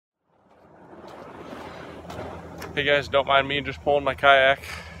Hey guys, don't mind me just pulling my kayak.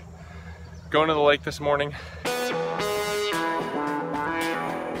 Going to the lake this morning.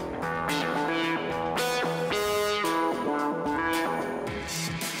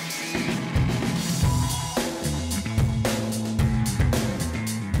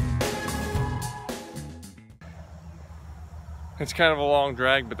 It's kind of a long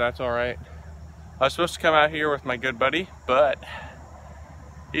drag, but that's all right. I was supposed to come out here with my good buddy, but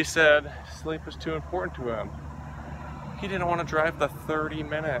he said sleep was too important to him. He didn't want to drive the 30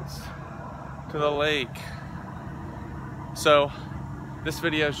 minutes to the lake. So this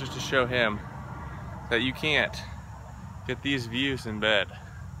video is just to show him that you can't get these views in bed.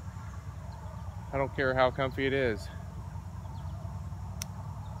 I don't care how comfy it is.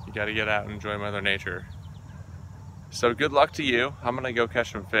 You gotta get out and enjoy Mother Nature. So good luck to you. I'm gonna go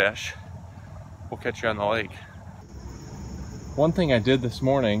catch some fish. We'll catch you on the lake. One thing I did this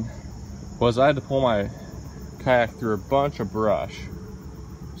morning was I had to pull my kayak through a bunch of brush.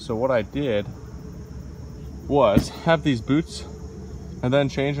 So what I did was have these boots and then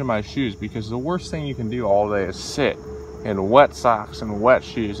changing my shoes, because the worst thing you can do all day is sit in wet socks and wet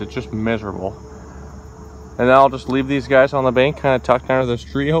shoes. It's just miserable. And then I'll just leave these guys on the bank, kind of tucked under this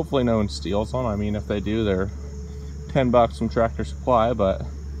tree. Hopefully no one steals them. I mean, if they do, they're $10 from Tractor Supply, but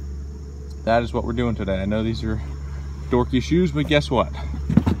that is what we're doing today. I know these are dorky shoes, but guess what?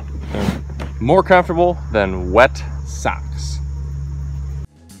 They're more comfortable than wet socks.